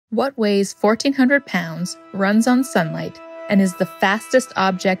What weighs 1,400 pounds, runs on sunlight, and is the fastest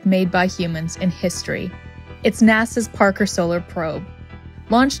object made by humans in history? It's NASA's Parker Solar Probe.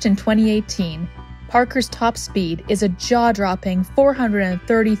 Launched in 2018, Parker's top speed is a jaw-dropping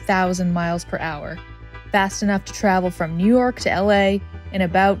 430,000 miles per hour, fast enough to travel from New York to LA in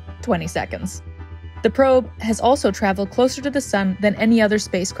about 20 seconds. The probe has also traveled closer to the sun than any other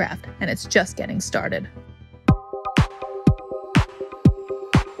spacecraft, and it's just getting started.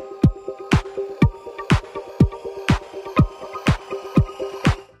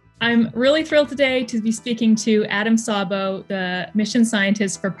 I'm really thrilled today to be speaking to Adam Sabo, the mission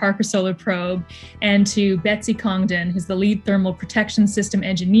scientist for Parker Solar Probe, and to Betsy Congdon, who's the lead thermal protection system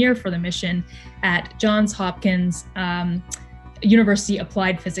engineer for the mission at Johns Hopkins University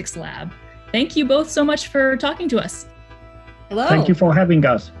Applied Physics Lab. Thank you both so much for talking to us. Hello. Thank you for having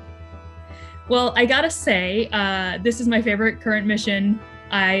us. Well, I gotta say, this is my favorite current mission.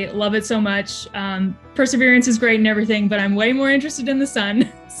 I love it so much. Perseverance is great and everything, but I'm way more interested in the sun.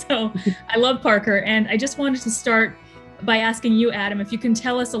 So I love Parker. And I just wanted to start by asking you, Adam, if you can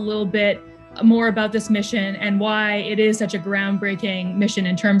tell us a little bit more about this mission and why it is such a groundbreaking mission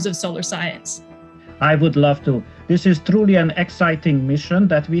in terms of solar science. I would love to. This is truly an exciting mission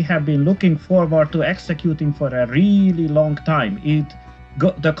that we have been looking forward to executing for a really long time.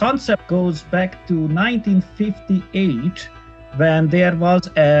 The concept goes back to 1958, when there was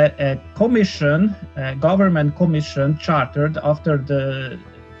a commission, a government commission chartered after the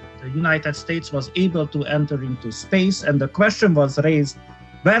United States was able to enter into space. And the question was raised,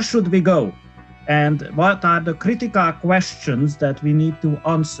 where should we go? And what are the critical questions that we need to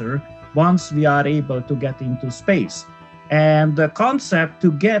answer once we are able to get into space? And the concept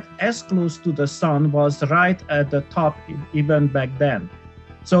to get as close to the sun was right at the top even back then.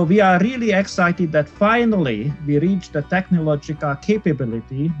 So we are really excited that finally we reached the technological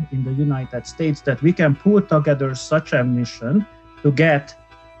capability in the United States that we can put together such a mission to get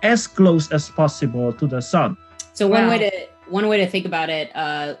as close as possible to the sun. So one way to think about it,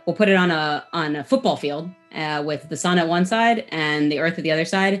 we'll put it on a football field with the sun at one side and the Earth at the other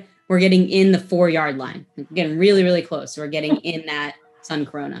side. We're getting in the 4-yard line. We're getting really, really close. We're getting in that sun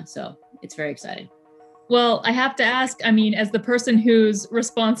corona. So it's very exciting. Well, I have to ask, I mean, as the person who's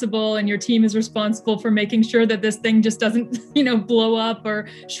responsible and your team is responsible for making sure that this thing just doesn't, blow up or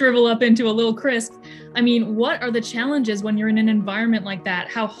shrivel up into a little crisp. I mean, what are the challenges when you're in an environment like that?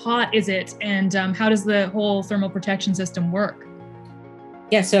 How hot is it? And how does the whole thermal protection system work?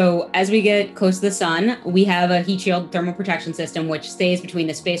 Yeah, so as we get close to the sun, we have a heat shield thermal protection system, which stays between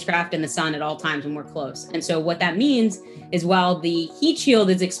the spacecraft and the sun at all times when we're close. And so what that means is while the heat shield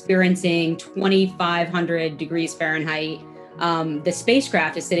is experiencing 2,500 degrees Fahrenheit, the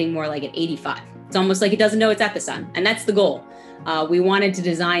spacecraft is sitting more like at 85. It's almost like it doesn't know it's at the sun. And that's the goal. We wanted to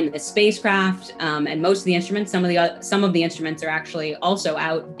design the spacecraft and most of the instruments. Some of the instruments are actually also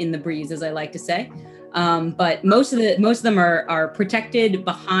out in the breeze, as I like to say. But most of them are protected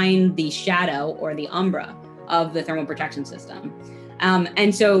behind the shadow or the umbra of the thermal protection system.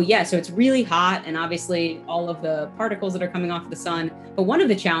 And so it's really hot, and obviously all of the particles that are coming off the sun. But one of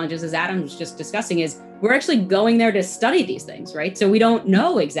the challenges, as Adam was just discussing, is we're actually going there to study these things, right? So we don't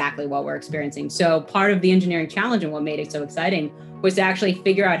know exactly what we're experiencing. So part of the engineering challenge and what made it so exciting was to actually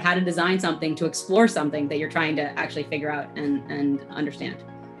figure out how to design something to explore something that you're trying to actually figure out and understand.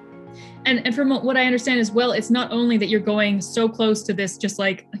 And from what I understand as well, it's not only that you're going so close to this just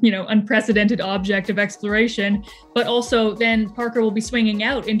unprecedented object of exploration, but also then Parker will be swinging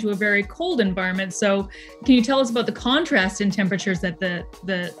out into a very cold environment. So can you tell us about the contrast in temperatures that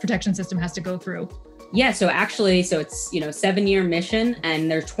the protection system has to go through? Yeah, so it's 7-year mission, and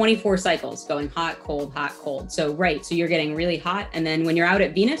there's 24 cycles going hot, cold. So you're getting really hot. And then when you're out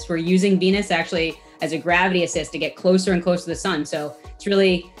at Venus, we're using Venus actually as a gravity assist to get closer and closer to the sun. So it's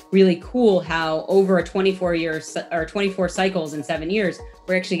really, really cool how over a 24 cycles in 7 years,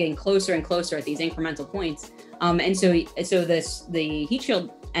 we're actually getting closer and closer at these incremental points. And so the heat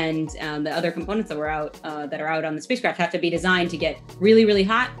shield and the other components that are out on the spacecraft have to be designed to get really, really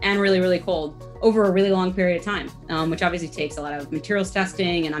hot and really, really cold over a really long period of time, which obviously takes a lot of materials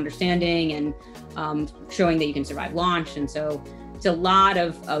testing and understanding and showing that you can survive launch. And so it's a lot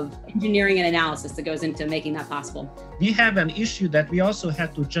of engineering and analysis that goes into making that possible. We have an issue that we also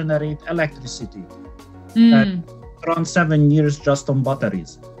had to generate electricity around 7 years just on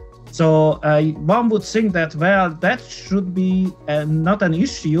batteries. So one would think that, that should be not an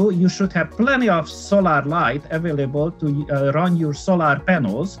issue. You should have plenty of solar light available to run your solar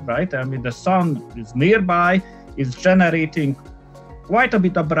panels, right? I mean, the sun is nearby, it's generating quite a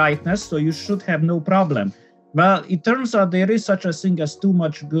bit of brightness, so you should have no problem. Well, it turns out there is such a thing as too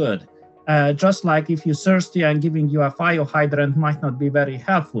much good. Just like if you're thirsty and giving you a fire hydrant might not be very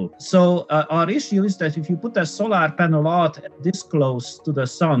helpful. So our issue is that if you put a solar panel out this close to the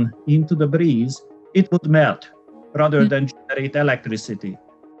sun into the breeze, it would melt rather than generate electricity.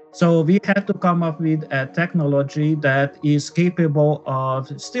 So we had to come up with a technology that is capable of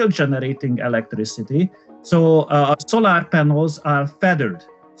still generating electricity. So our solar panels are feathered.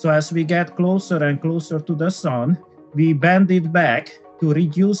 So as we get closer and closer to the sun, we bend it back to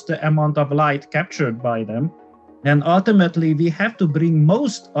reduce the amount of light captured by them. And ultimately, we have to bring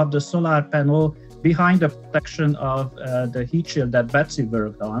most of the solar panel behind the protection of the heat shield that Betsy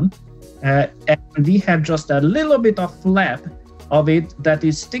worked on. And we have just a little bit of flap of it that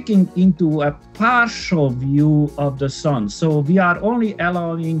is sticking into a partial view of the sun. So we are only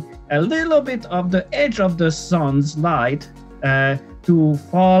allowing a little bit of the edge of the sun's light to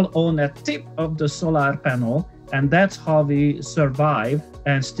fall on a tip of the solar panel. And that's how we survive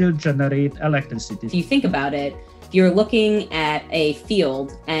and still generate electricity. If you think about it, if you're looking at a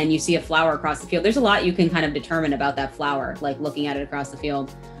field and you see a flower across the field, there's a lot you can kind of determine about that flower, like looking at it across the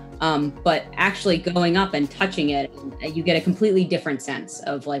field. But actually going up and touching it, you get a completely different sense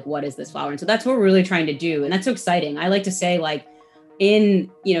of like, what is this flower? And so that's what we're really trying to do. And that's so exciting. I like to say, like, in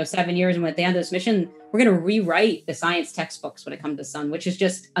 7 years and at the end of this mission, we're going to rewrite the science textbooks when it comes to the sun, which is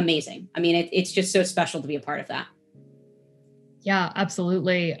just amazing. I mean, it's just so special to be a part of that. Yeah,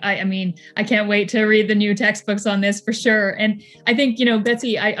 absolutely. I mean, I can't wait to read the new textbooks on this for sure. And I think,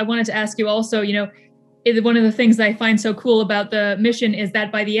 Betsy, I wanted to ask you also, one of the things that I find so cool about the mission is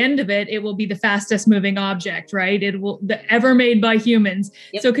that by the end of it, it will be the fastest moving object, right? Ever made by humans.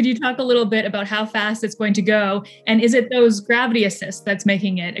 Yep. So could you talk a little bit about how fast it's going to go? And is it those gravity assists that's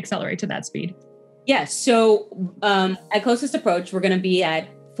making it accelerate to that speed? Yes. So at closest approach, we're going to be at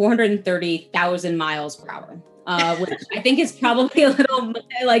 430,000 miles per hour, which I think is probably a little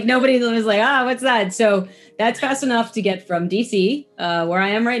like nobody was like, what's that? So that's fast enough to get from DC, where I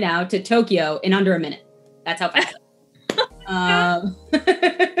am right now, to Tokyo in under a minute. That's how fast.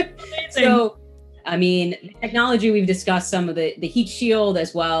 So, I mean, the technology, we've discussed some of the heat shield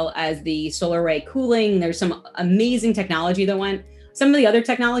as well as the solar array cooling. There's some amazing technology that went. Some of the other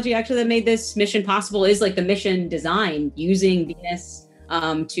technology actually that made this mission possible is like the mission design, using Venus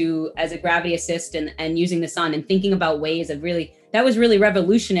as a gravity assist and using the sun and thinking about ways of that was really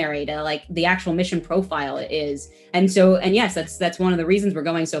revolutionary to like the actual mission profile is. And yes, that's one of the reasons we're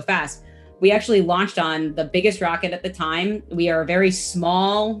going so fast. We actually launched on the biggest rocket at the time. We are a very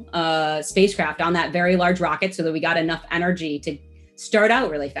small spacecraft on that very large rocket so that we got enough energy to start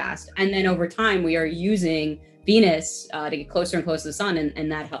out really fast. And then over time, we are using Venus to get closer and closer to the sun,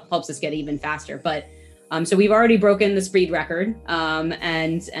 and that helps us get even faster. But so we've already broken the speed record,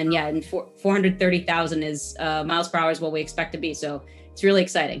 and 430,000 is miles per hour is what we expect to be. So it's really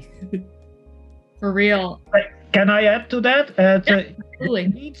exciting. For real. Can I add to that? The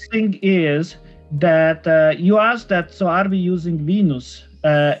neat thing is that you asked that, so are we using Venus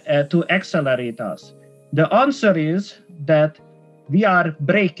to accelerate us? The answer is that we are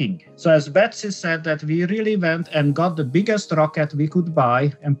braking. So as Betsy said, that we really went and got the biggest rocket we could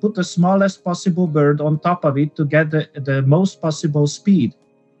buy and put the smallest possible bird on top of it to get the most possible speed.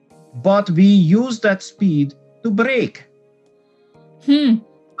 But we use that speed to brake.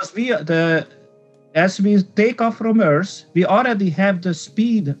 Because as we take off from Earth, we already have the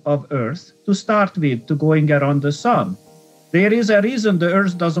speed of Earth to start with, to going around the sun. There is a reason the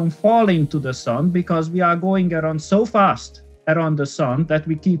Earth doesn't fall into the sun, because we are going around so fast around the sun that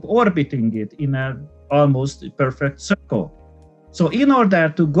we keep orbiting it in an almost perfect circle. So in order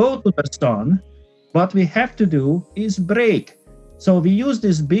to go to the sun, what we have to do is brake. So we used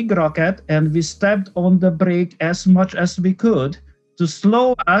this big rocket and we stepped on the brake as much as we could to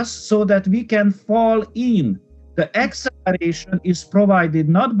slow us so that we can fall in. The acceleration is provided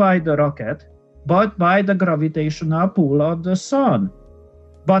not by the rocket, but by the gravitational pull of the sun.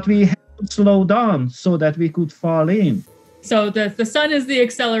 But we had to slow down so that we could fall in. So the sun is the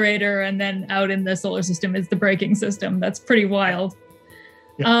accelerator, and then out in the solar system is the braking system. That's pretty wild.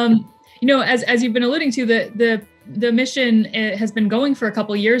 Yeah. As you've been alluding to, the mission has been going for a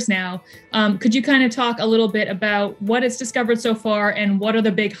couple of years now. Could you kind of talk a little bit about what it's discovered so far and what are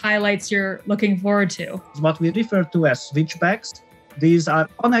the big highlights you're looking forward to? What we refer to as switchbacks. These are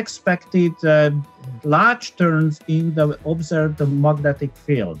unexpected large turns in the observed magnetic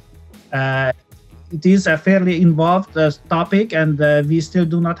field. It is a fairly involved topic, and we still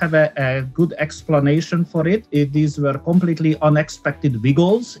do not have a good explanation for it. These were completely unexpected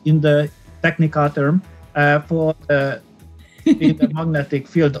wiggles in the technical term for the in the magnetic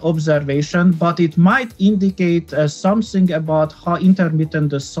field observation, but it might indicate something about how intermittent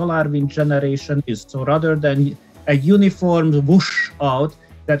the solar wind generation is. So rather than a uniform whoosh out,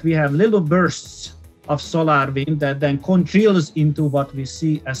 that we have little bursts of solar wind that then congeals into what we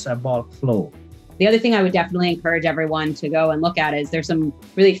see as a bulk flow. The other thing I would definitely encourage everyone to go and look at is there's some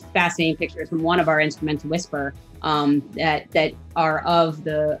really fascinating pictures from one of our instruments, Whisper, that are of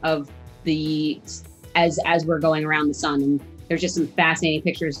the as we're going around the sun. And there's just some fascinating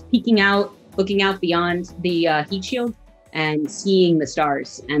pictures peeking out, looking out beyond the heat shield and seeing the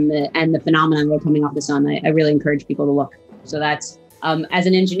stars and the phenomenon that are coming off the sun. I really encourage people to look. So that's as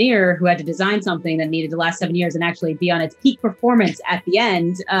an engineer who had to design something that needed to last 7 years and actually be on its peak performance at the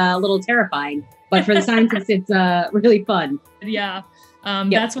end, a little terrifying. But for the scientists, it's really fun. Yeah.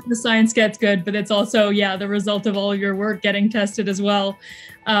 That's when the science gets good, but it's also, the result of all of your work getting tested as well.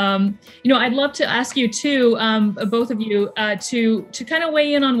 I'd love to ask you too, both of you, to kind of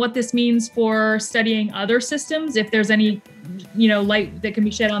weigh in on what this means for studying other systems, if there's any, light that can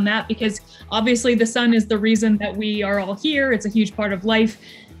be shed on that, because obviously the sun is the reason that we are all here. It's a huge part of life.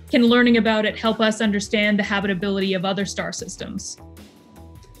 Can learning about it help us understand the habitability of other star systems?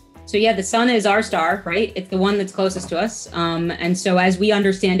 So the sun is our star, right? It's the one that's closest to us. And so as we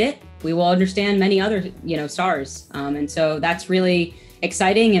understand it, we will understand many other, stars. And so that's really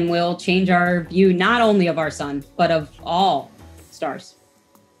exciting and will change our view, not only of our sun, but of all stars.